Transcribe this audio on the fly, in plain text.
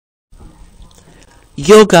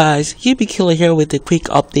Yo guys, ubkiller here with a quick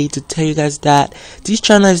update to tell you guys that this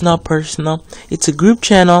channel is not personal. It's a group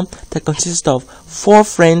channel that consists of 4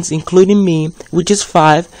 friends including me, which is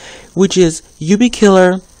 5, which is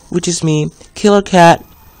ubkiller, which is me, Killer Cat,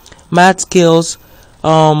 Mad Skills,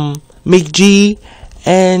 McG,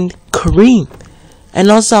 and Kareem. And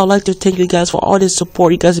also I'd like to thank you guys for all the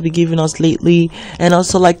support you guys have been giving us lately. And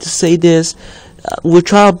also like to say this, we'll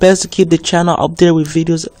try our best to keep the channel updated with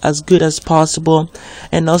videos as good as possible.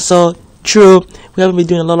 And also, true, we haven't been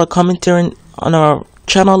doing a lot of commentary on our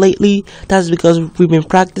channel lately. That's because we've been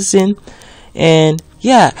practicing. And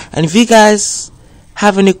yeah, and if you guys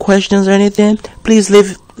have any questions or anything, please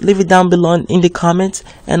leave it down below in the comments.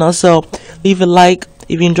 And also leave a like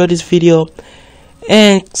if you enjoyed this video,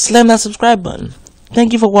 and slam that subscribe button.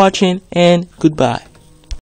 Thank you for watching, and goodbye.